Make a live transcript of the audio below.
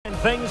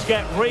things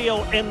get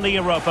real in the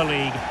Europa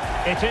League.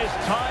 It is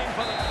time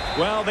for the...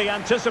 Well, the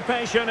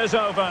anticipation is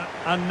over,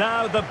 and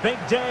now the big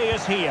day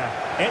is here.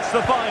 It's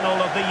the final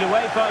of the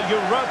UEFA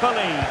Europa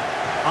League.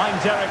 I'm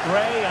Derek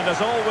Ray, and as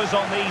always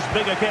on these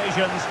big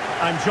occasions,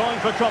 I'm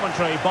joined for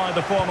commentary by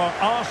the former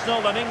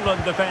Arsenal and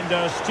England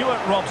defender Stuart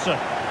Robson.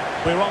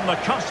 We're on the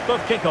cusp of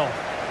kickoff.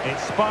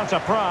 It's Sparta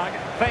Prague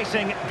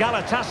facing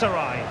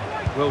Galatasaray.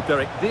 Well,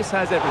 Derek, this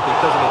has everything,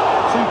 doesn't it?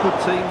 Two good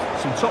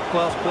teams, some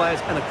top-class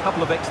players, and a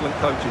couple of excellent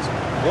coaches.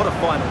 What a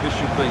final this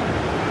should be.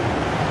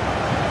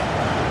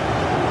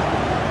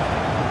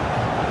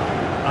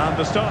 And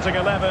the starting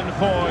 11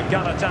 for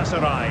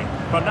Galatasaray.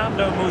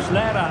 Fernando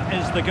Muslera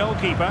is the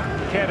goalkeeper.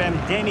 Kerem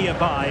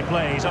Demirbay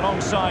plays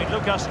alongside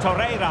Lucas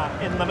Torreira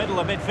in the middle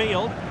of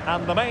midfield.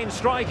 And the main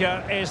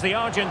striker is the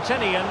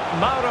Argentinian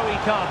Mauro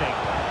Icardi.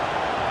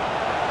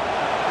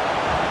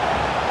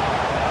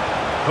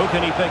 Who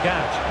can he pick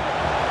out?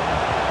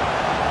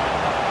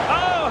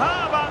 Oh,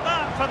 how about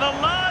that for the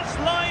last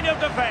line of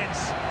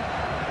defence?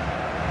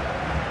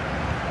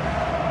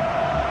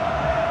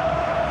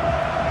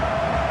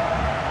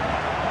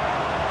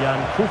 Jan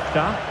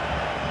Kufta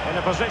in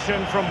a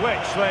position from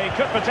which they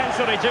could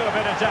potentially do a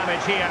bit of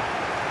damage here.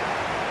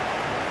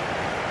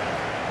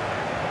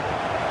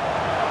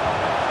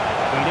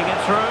 Feeding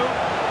it through,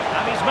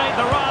 and he's made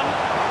the run.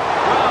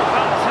 Well,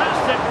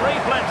 fantastic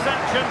reflex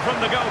action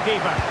from the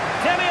goalkeeper.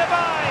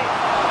 Demirbay!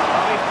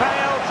 Well, he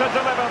failed to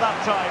deliver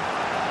that time.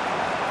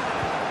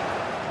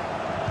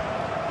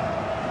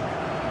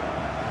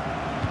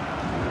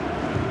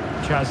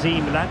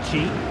 Chazim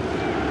Lachi.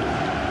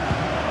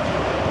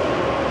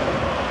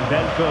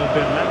 Veljko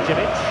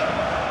Birmancevic,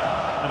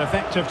 an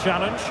effective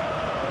challenge.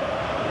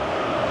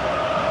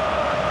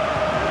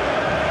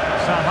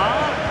 Zaha,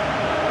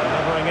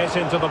 delivering it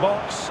into the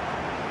box.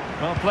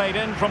 Well played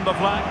in from the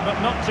flank, but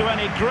not to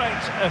any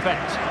great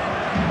effect.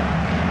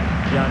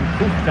 Jan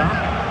Kufta.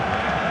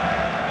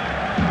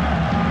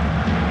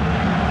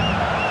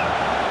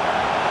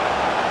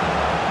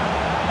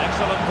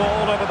 Excellent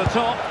ball over the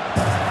top.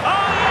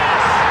 Oh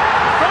yes!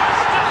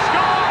 First to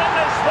score in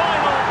this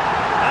final,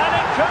 and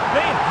it could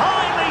be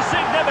highly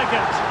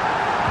significant.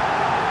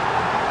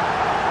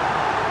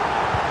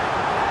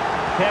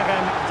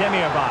 Kerem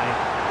Demirbay.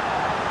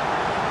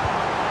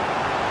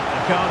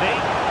 Icardi.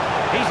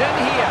 He's in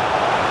here.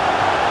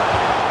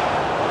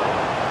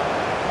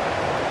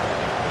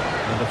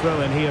 And the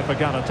throw in here for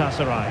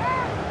Galatasaray.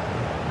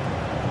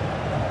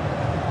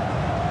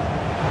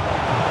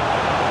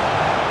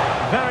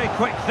 Very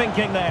quick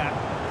thinking there.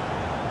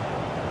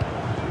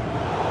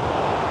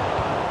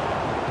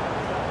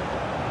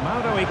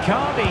 Mauro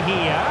Icardi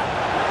here.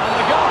 And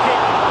the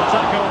goalkeeper. The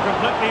tackle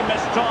completely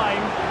missed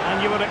time,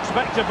 and you would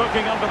expect a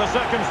booking under the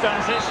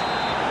circumstances.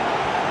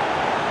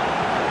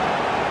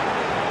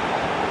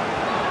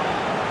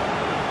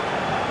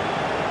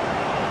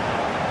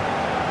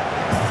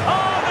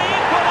 Oh, the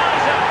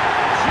equaliser!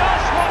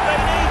 Just what they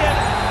needed,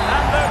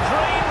 and the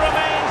dream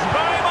remains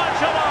very much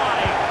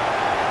alive.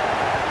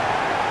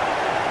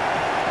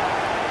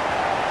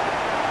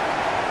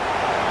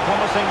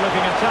 Promising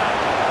looking attack.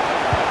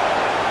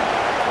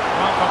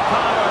 Well, for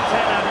power,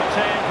 10 out of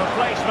 10. For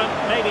placement,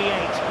 maybe 8.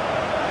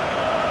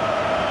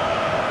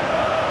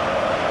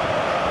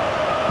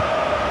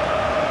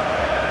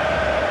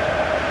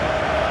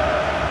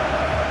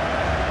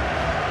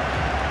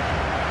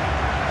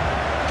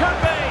 Could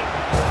be.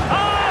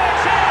 Oh,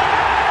 it's in!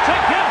 To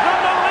give them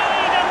the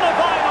lead in the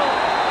final.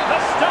 The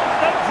stuff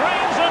that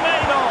dreams are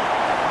made of.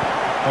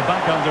 We're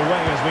back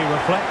underway as we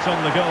reflect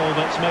on the goal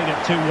that's made it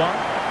 2-1.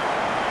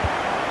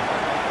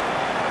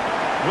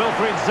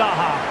 Wilfried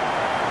Zaha.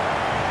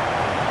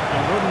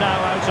 And room now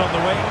out on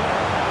the wing.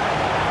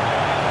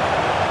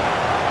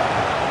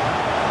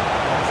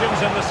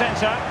 Options in the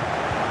centre.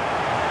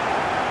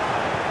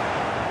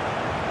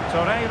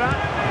 Torreira.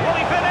 Will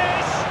he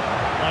finish?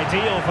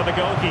 Ideal for the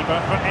goalkeeper,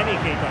 for any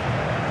keeper.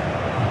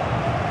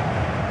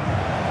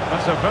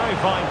 That's a very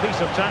fine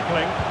piece of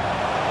tackling.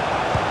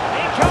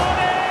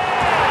 Icardi!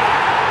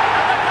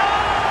 And the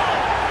goal!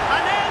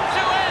 An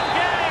end-to-end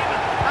game,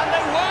 and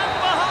they weren't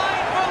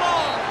behind for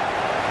long.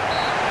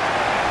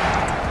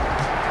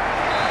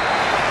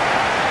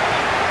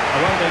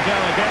 Away they go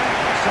again.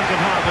 Second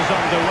half is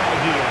underway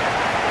here.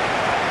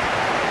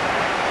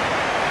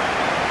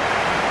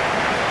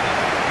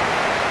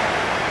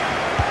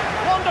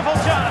 Wonderful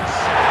chance.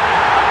 A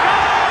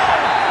goal!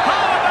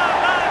 How about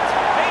that?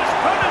 He's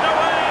put it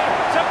away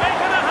to make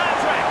it a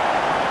hat-trick.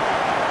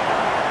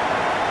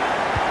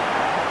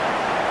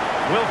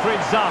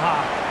 Wilfried Zaha.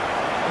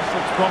 This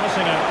looks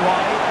promising out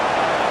wide.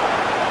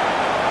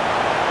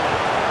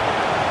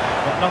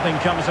 But nothing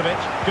comes of it.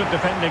 Good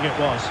defending it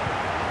was.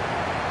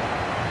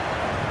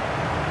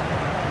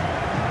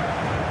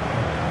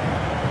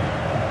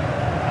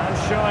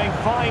 Showing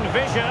fine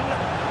vision.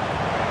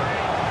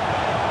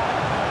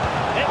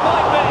 It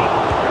might be.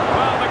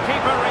 Well, the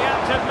keeper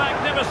reacted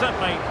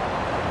magnificently.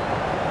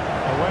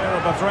 Aware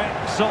of the threat,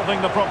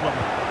 solving the problem.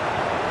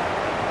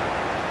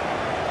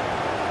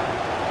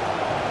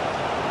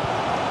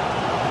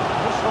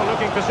 This will look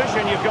attacking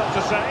position, you've got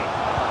to say.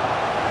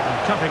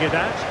 And cutting it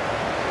out.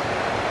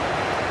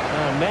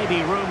 And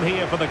maybe room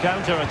here for the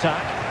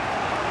counter-attack.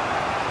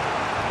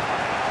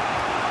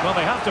 Well,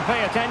 they have to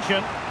pay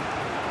attention.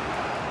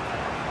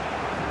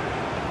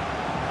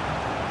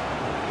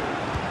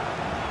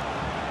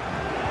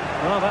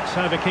 Well, that's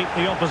how to keep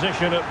the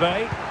opposition at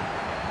bay.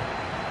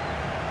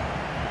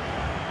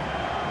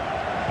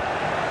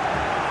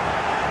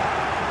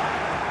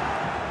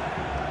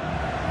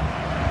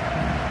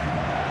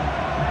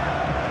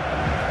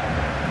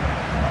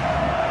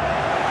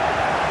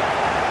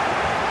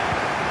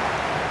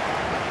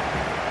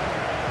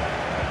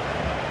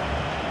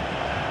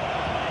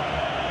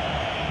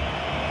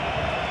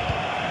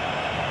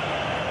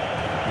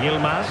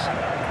 Yilmaz.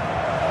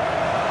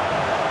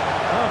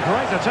 Oh,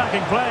 great attacking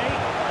play.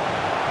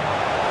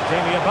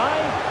 Jamie Abai.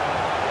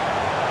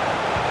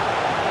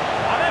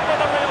 And in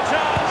with a real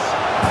chance.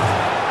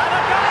 And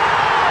a goal!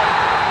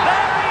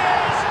 There he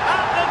is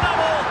at the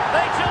double.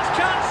 They just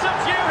can't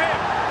subdue him.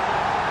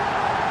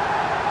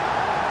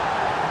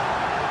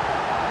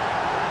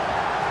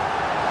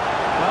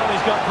 Well,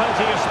 he's got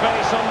plenty of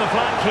space on the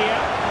flank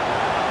here.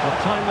 But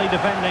timely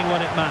defending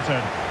when it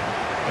mattered.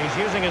 He's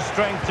using his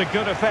strength to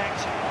good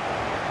effect.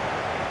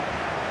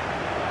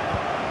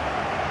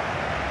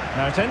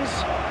 Mertens.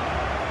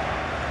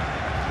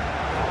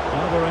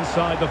 Well, we're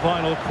inside the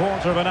final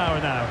quarter of an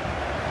hour now.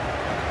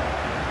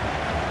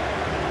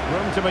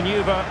 Room to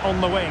manoeuvre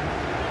on the wing.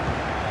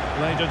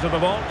 Played into the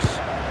box.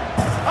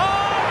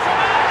 Oh,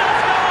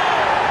 tremendous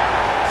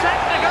goal!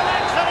 Technical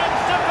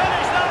excellence to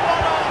finish that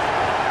one off.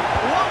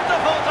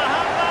 Wonderful to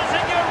have that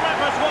in your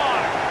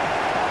repertoire.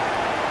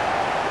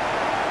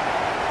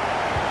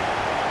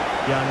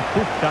 Jan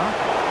Kupka.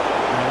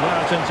 An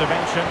alert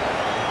intervention.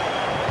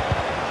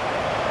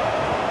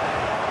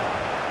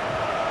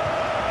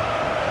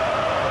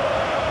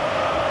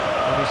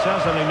 He's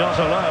certainly not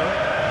alone.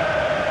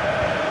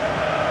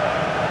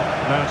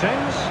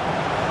 Mertens.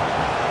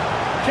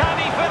 Can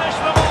he finish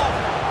them off?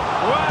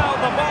 Well,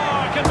 the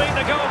bar can be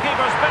the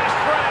goalkeeper's best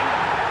friend.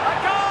 A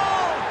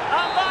goal!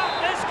 And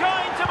that is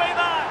going to be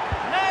that.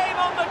 Name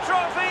on the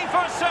trophy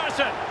for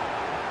certain.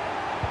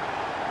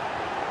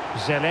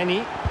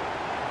 Zeleny.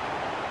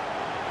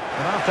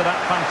 And after that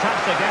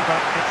fantastic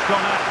effort, it's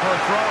gone out for a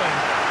throw-in.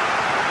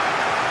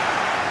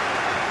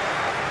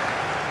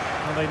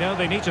 Well, they know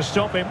they need to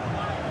stop him.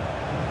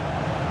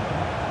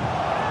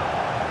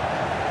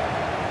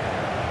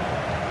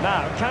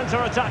 Now,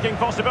 counter-attacking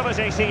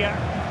possibilities here.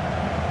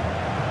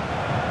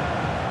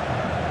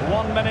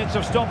 1 minute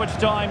of stoppage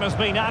time has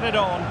been added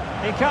on.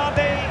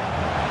 Icardi.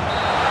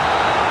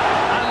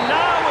 And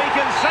now we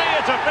can say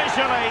it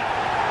officially.